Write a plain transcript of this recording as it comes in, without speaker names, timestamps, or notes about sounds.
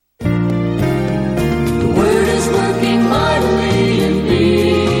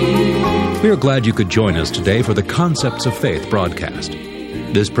We are glad you could join us today for the Concepts of Faith broadcast.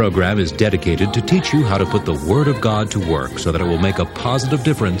 This program is dedicated to teach you how to put the Word of God to work so that it will make a positive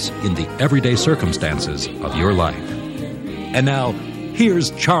difference in the everyday circumstances of your life. And now,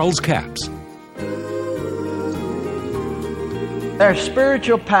 here's Charles Capps. There's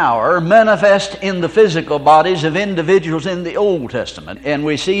spiritual power manifest in the physical bodies of individuals in the Old Testament. And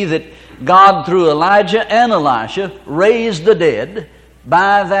we see that God, through Elijah and Elisha, raised the dead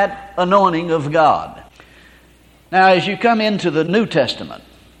by that anointing of God. Now, as you come into the New Testament,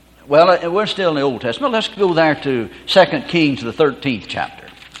 well, we're still in the Old Testament. Let's go there to 2 Kings, the 13th chapter.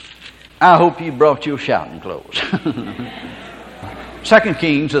 I hope you brought your shouting clothes. 2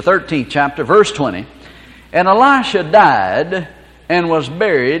 Kings, the 13th chapter, verse 20. And Elisha died and was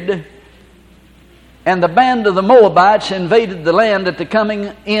buried, and the band of the Moabites invaded the land at the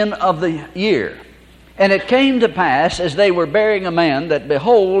coming in of the year. And it came to pass, as they were burying a man, that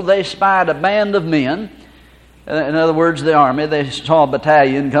behold, they spied a band of men. In other words, the army. They saw a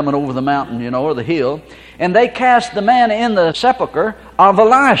battalion coming over the mountain, or the hill. And they cast the man in the sepulchre of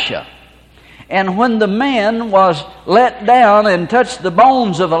Elisha. And when the man was let down and touched the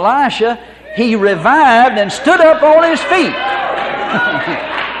bones of Elisha, he revived and stood up on his feet.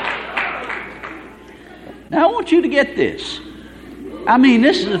 Now, I want you to get this. I mean,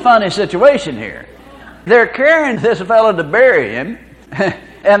 this is a funny situation here. They're carrying this fellow to bury him,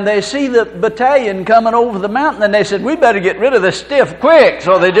 and they see the battalion coming over the mountain, and they said, we better get rid of this stiff quick.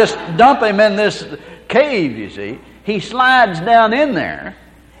 So they just dump him in this cave, you see. He slides down in there,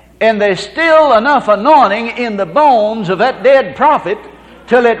 and there's still enough anointing in the bones of that dead prophet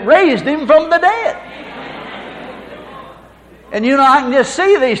till it raised him from the dead. And I can just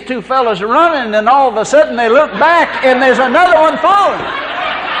see these two fellows running, and all of a sudden they look back, and there's another one following.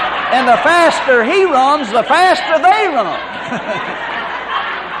 And the faster he runs, the faster they run.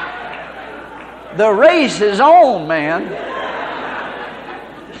 The race is on, man.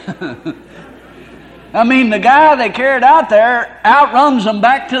 I mean, the guy they carried out there outruns them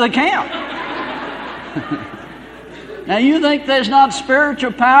back to the camp. Now, you think there's not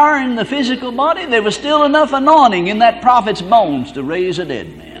spiritual power in the physical body? There was still enough anointing in that prophet's bones to raise a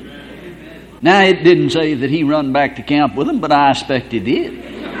dead man. Now, it didn't say that he run back to camp with them, but I expect he did.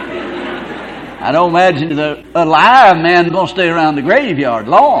 I don't imagine the alive man going to stay around the graveyard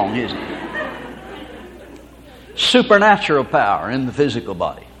long, is he? Supernatural power in the physical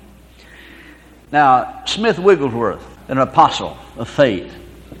body. Now, Smith Wigglesworth, an apostle of faith,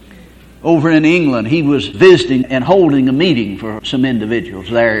 over in England, he was visiting and holding a meeting for some individuals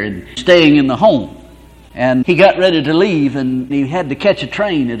there and staying in the home. And he got ready to leave, and he had to catch a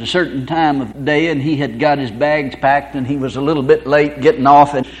train at a certain time of day, and he had got his bags packed, and he was a little bit late getting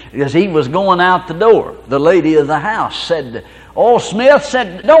off, and as he was going out the door, the lady of the house said, Smith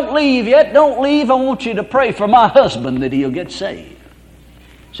said, don't leave yet, don't leave, I want you to pray for my husband that he'll get saved.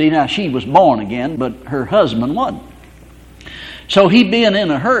 See, now she was born again, but her husband wasn't. So he being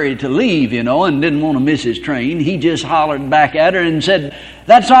in a hurry to leave, and didn't want to miss his train, he just hollered back at her and said,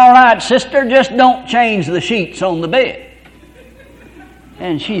 that's all right, sister, just don't change the sheets on the bed.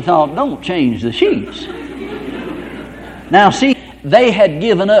 And she thought, don't change the sheets. Now see, they had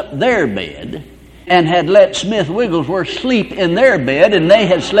given up their bed and had let Smith Wigglesworth sleep in their bed, and they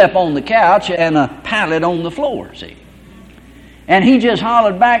had slept on the couch and a pallet on the floor, see. And he just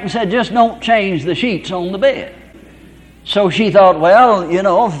hollered back and said, just don't change the sheets on the bed. So she thought, well,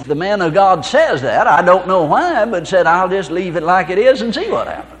 if the man of God says that, I don't know why, but said, I'll just leave it like it is and see what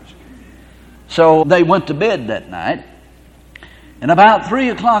happens. So they went to bed that night, and about 3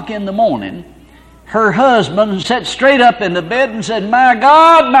 o'clock in the morning, her husband sat straight up in the bed and said, my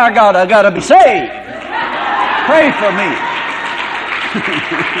God, I got to be saved. Pray for me.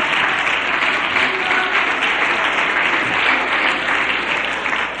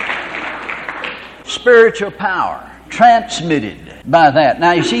 Spiritual power transmitted by that.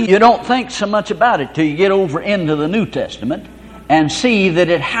 Now, you see, you don't think so much about it till you get over into the New Testament and see that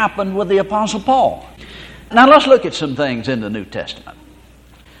it happened with the Apostle Paul. Now, let's look at some things in the New Testament.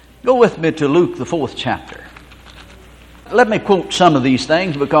 Go with me to Luke, the 4th chapter. Let me quote some of these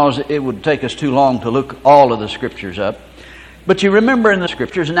things because it would take us too long to look all of the Scriptures up. But you remember in the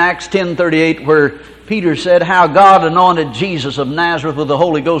Scriptures in Acts 10:38 where Peter said how God anointed Jesus of Nazareth with the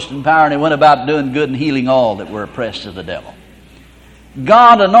Holy Ghost and power, and he went about doing good and healing all that were oppressed of the devil.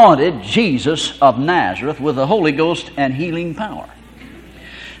 God anointed Jesus of Nazareth with the Holy Ghost and healing power.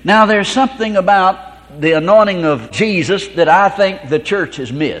 Now there's something about the anointing of Jesus that I think the church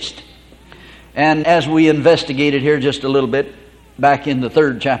has missed. And as we investigated here just a little bit back in the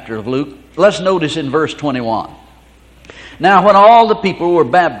 3rd chapter of Luke, let's notice in verse 21. Now when all the people were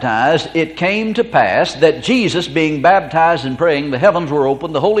baptized, it came to pass that Jesus, being baptized and praying, the heavens were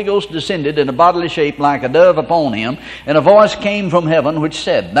opened, the Holy Ghost descended in a bodily shape like a dove upon him, and a voice came from heaven which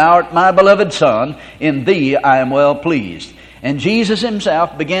said, Thou art my beloved Son, in thee I am well pleased. And Jesus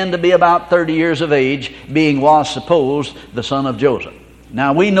himself began to be about 30 years of age, being was supposed the son of Joseph.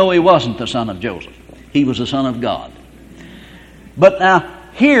 Now we know he wasn't the son of Joseph. He was the Son of God. But now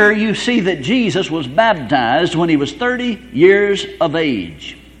here you see that Jesus was baptized when he was 30 years of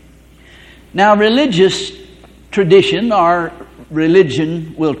age. Now religious tradition or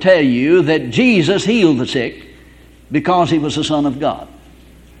religion will tell you that Jesus healed the sick because he was the Son of God,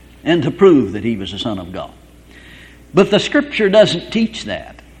 and to prove that he was the Son of God. But the Scripture doesn't teach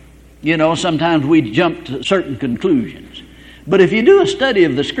that. You know, sometimes we jump to certain conclusions. But if you do a study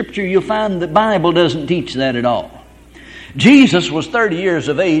of the Scripture, you'll find the Bible doesn't teach that at all. Jesus was 30 years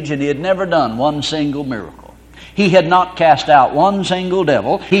of age and he had never done one single miracle. He had not cast out one single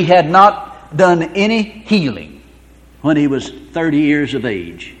devil. He had not done any healing when he was 30 years of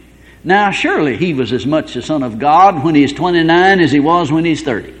age. Now surely he was as much the Son of God when he's 29 as he was when he's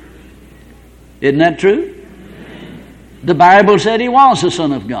 30. Isn't that true? The Bible said he was the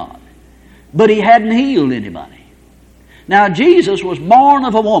Son of God, but he hadn't healed anybody. Now Jesus was born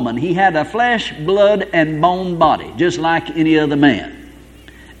of a woman. He had a flesh, blood, and bone body, just like any other man.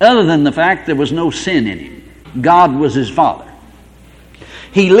 Other than the fact there was no sin in him. God was his Father.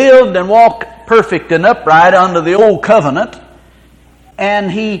 He lived and walked perfect and upright under the old covenant,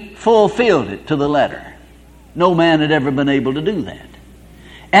 and he fulfilled it to the letter. No man had ever been able to do that.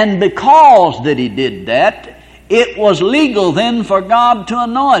 And because that he did that, it was legal then for God to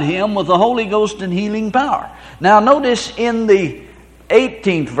anoint him with the Holy Ghost and healing power. Now notice in the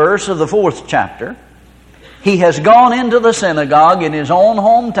 18th verse of the 4th chapter, he has gone into the synagogue in his own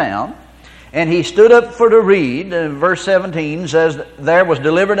hometown, and he stood up for to read. Verse 17 says, There was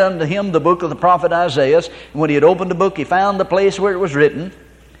delivered unto him the book of the prophet Isaiah. And when he had opened the book, he found the place where it was written.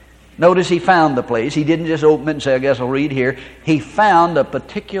 Notice he found the place. He didn't just open it and say, I guess I'll read here. He found a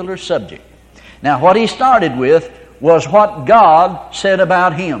particular subject. Now what he started with was what God said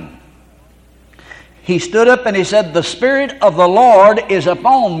about him. He stood up and he said, The Spirit of the Lord is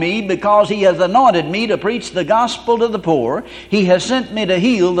upon me, because he has anointed me to preach the gospel to the poor. He has sent me to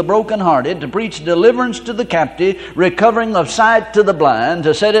heal the brokenhearted, to preach deliverance to the captive, recovering of sight to the blind,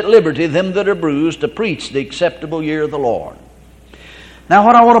 to set at liberty them that are bruised, to preach the acceptable year of the Lord. Now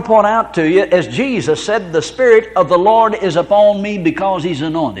what I want to point out to you, as Jesus said, the Spirit of the Lord is upon me because he's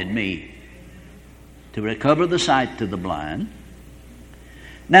anointed me to recover the sight to the blind.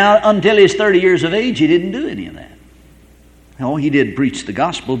 Now, until he's 30 years of age, he didn't do any of that. No, he did preach the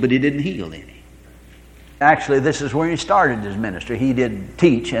gospel, but he didn't heal any. Actually, this is where he started his ministry. He did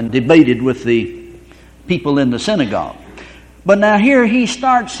teach and debated with the people in the synagogue. But now here he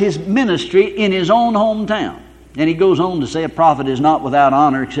starts his ministry in his own hometown. And he goes on to say, a prophet is not without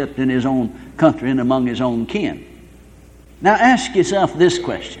honor except in his own country and among his own kin. Now ask yourself this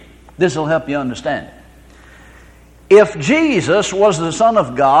question. This will help you understand it. If Jesus was the Son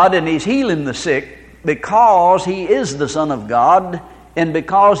of God and he's healing the sick because he is the Son of God and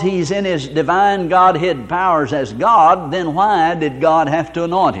because he's in his divine Godhead powers as God, then why did God have to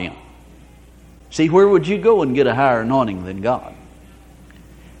anoint him? See, where would you go and get a higher anointing than God?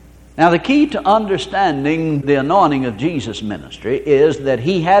 Now, the key to understanding the anointing of Jesus' ministry is that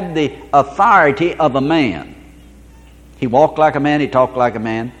he had the authority of a man. He walked like a man, he talked like a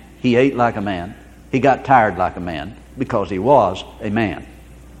man, he ate like a man, he got tired like a man, because he was a man.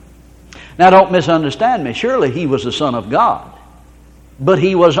 Now, don't misunderstand me. Surely he was the Son of God. But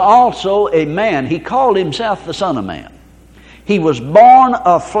he was also a man. He called himself the Son of Man. He was born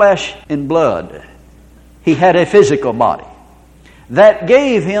of flesh and blood. He had a physical body. That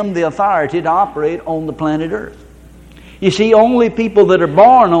gave him the authority to operate on the planet Earth. You see, only people that are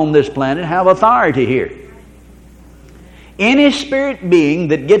born on this planet have authority here. Any spirit being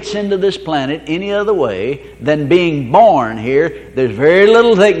that gets into this planet any other way than being born here, there's very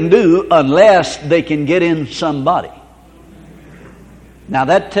little they can do unless they can get in somebody. Now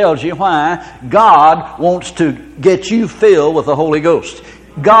that tells you why God wants to get you filled with the Holy Ghost.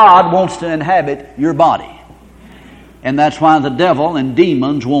 God wants to inhabit your body. And that's why the devil and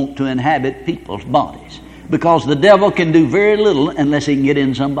demons want to inhabit people's bodies. Because the devil can do very little unless he can get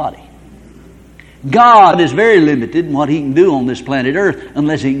in somebody. God is very limited in what he can do on this planet Earth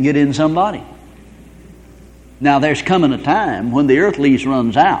unless he can get in somebody. Now there's coming a time when the earth lease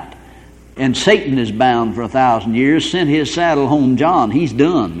runs out and Satan is bound for 1,000 years, sent his saddle home John. He's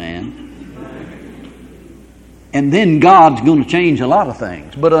done, man. And then God's going to change a lot of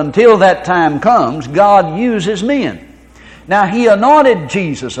things. But until that time comes, God uses men. Now, he anointed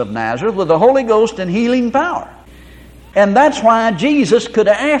Jesus of Nazareth with the Holy Ghost and healing power. And that's why Jesus could,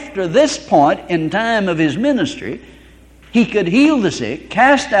 after this point in time of his ministry, he could heal the sick,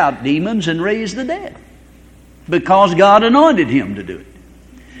 cast out demons, and raise the dead. Because God anointed him to do it.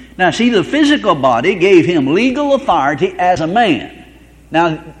 Now, see, the physical body gave him legal authority as a man.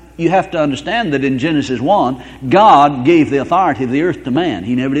 Now, you have to understand that in Genesis 1, God gave the authority of the earth to man.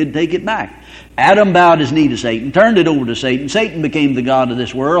 He never did take it back. Adam bowed his knee to Satan, turned it over to Satan. Satan became the god of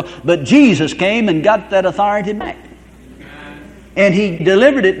this world. But Jesus came and got that authority back. And he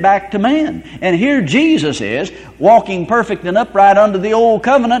delivered it back to man. And here Jesus is, walking perfect and upright under the old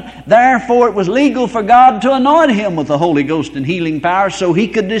covenant. Therefore it was legal for God to anoint him with the Holy Ghost and healing power so he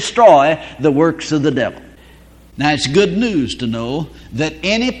could destroy the works of the devil. Now it's good news to know that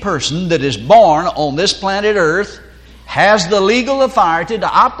any person that is born on this planet Earth has the legal authority to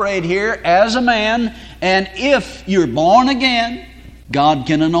operate here as a man. And if you're born again, God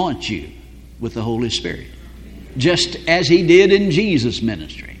can anoint you with the Holy Spirit, just as he did in Jesus'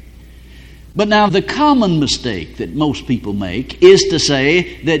 ministry. But now the common mistake that most people make is to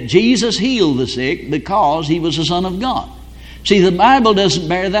say that Jesus healed the sick because he was the Son of God. See, the Bible doesn't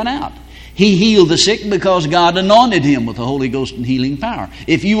bear that out. He healed the sick because God anointed him with the Holy Ghost and healing power.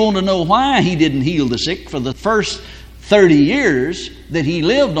 If you want to know why he didn't heal the sick for the first 30 years that he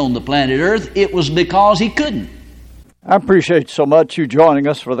lived on the planet Earth, it was because he couldn't. I appreciate so much you joining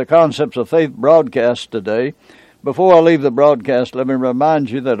us for the Concepts of Faith broadcast today. Before I leave the broadcast, let me remind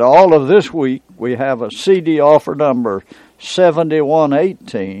you that all of this week we have a CD offer number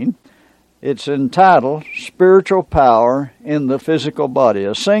 7118. It's entitled Spiritual Power in the Physical Body.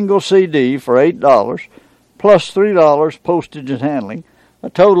 A single CD for $8 plus $3 postage and handling, a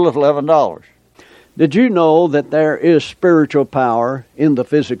total of $11. Did you know that there is spiritual power in the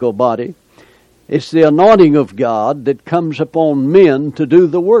physical body? It's the anointing of God that comes upon men to do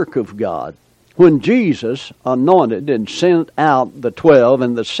the work of God. When Jesus anointed and sent out the 12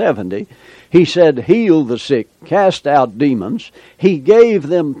 and the 70, he said, heal the sick, cast out demons. He gave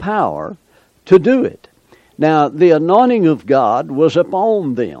them power to do it. Now, the anointing of God was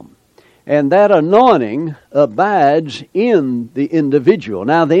upon them, and that anointing abides in the individual.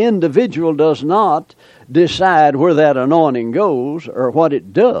 Now, the individual does not decide where that anointing goes or what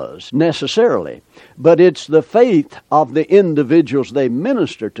it does necessarily, but it's the faith of the individuals they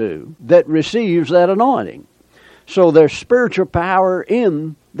minister to that receives that anointing. So there's spiritual power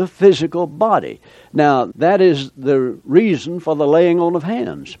in the physical body. Now, that is the reason for the laying on of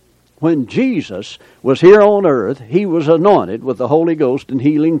hands. When Jesus was here on earth, he was anointed with the Holy Ghost and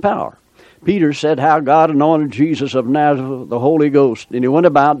healing power. Peter said how God anointed Jesus of Nazareth with the Holy Ghost, and he went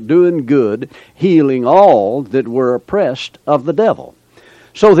about doing good, healing all that were oppressed of the devil.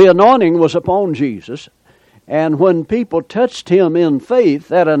 So the anointing was upon Jesus, and when people touched him in faith,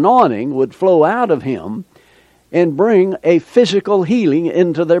 that anointing would flow out of him and bring a physical healing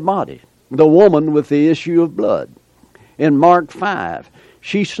into their body. The woman with the issue of blood. In Mark 5,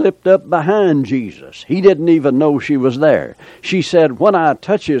 she slipped up behind Jesus. He didn't even know she was there. She said, when I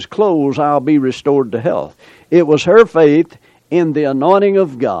touch his clothes, I'll be restored to health. It was her faith in the anointing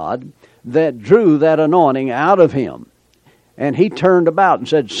of God that drew that anointing out of him. And he turned about and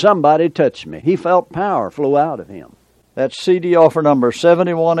said, somebody touched me. He felt power flow out of him. That's CD offer number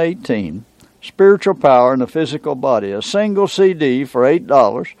 7118, Spiritual Power in the Physical Body. A single CD for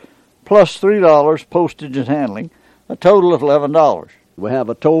 $8 plus $3 postage and handling, a total of $11. We have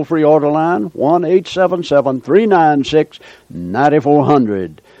a toll-free order line,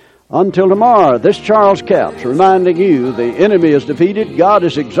 1-877-396-9400. Until tomorrow, this Charles Capps reminding you the enemy is defeated, God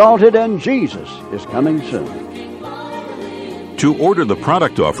is exalted, and Jesus is coming soon. To order the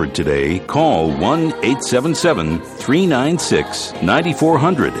product offered today, call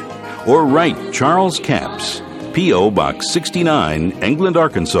 1-877-396-9400 or write Charles Capps, P.O. Box 69, England,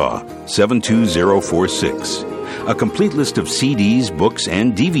 Arkansas, 72046. A complete list of CDs, books,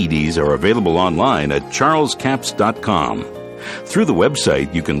 and DVDs are available online at charlescapps.com. Through the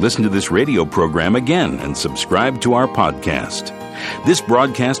website, you can listen to this radio program again and subscribe to our podcast. This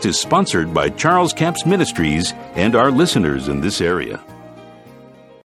broadcast is sponsored by Charles Capps Ministries and our listeners in this area.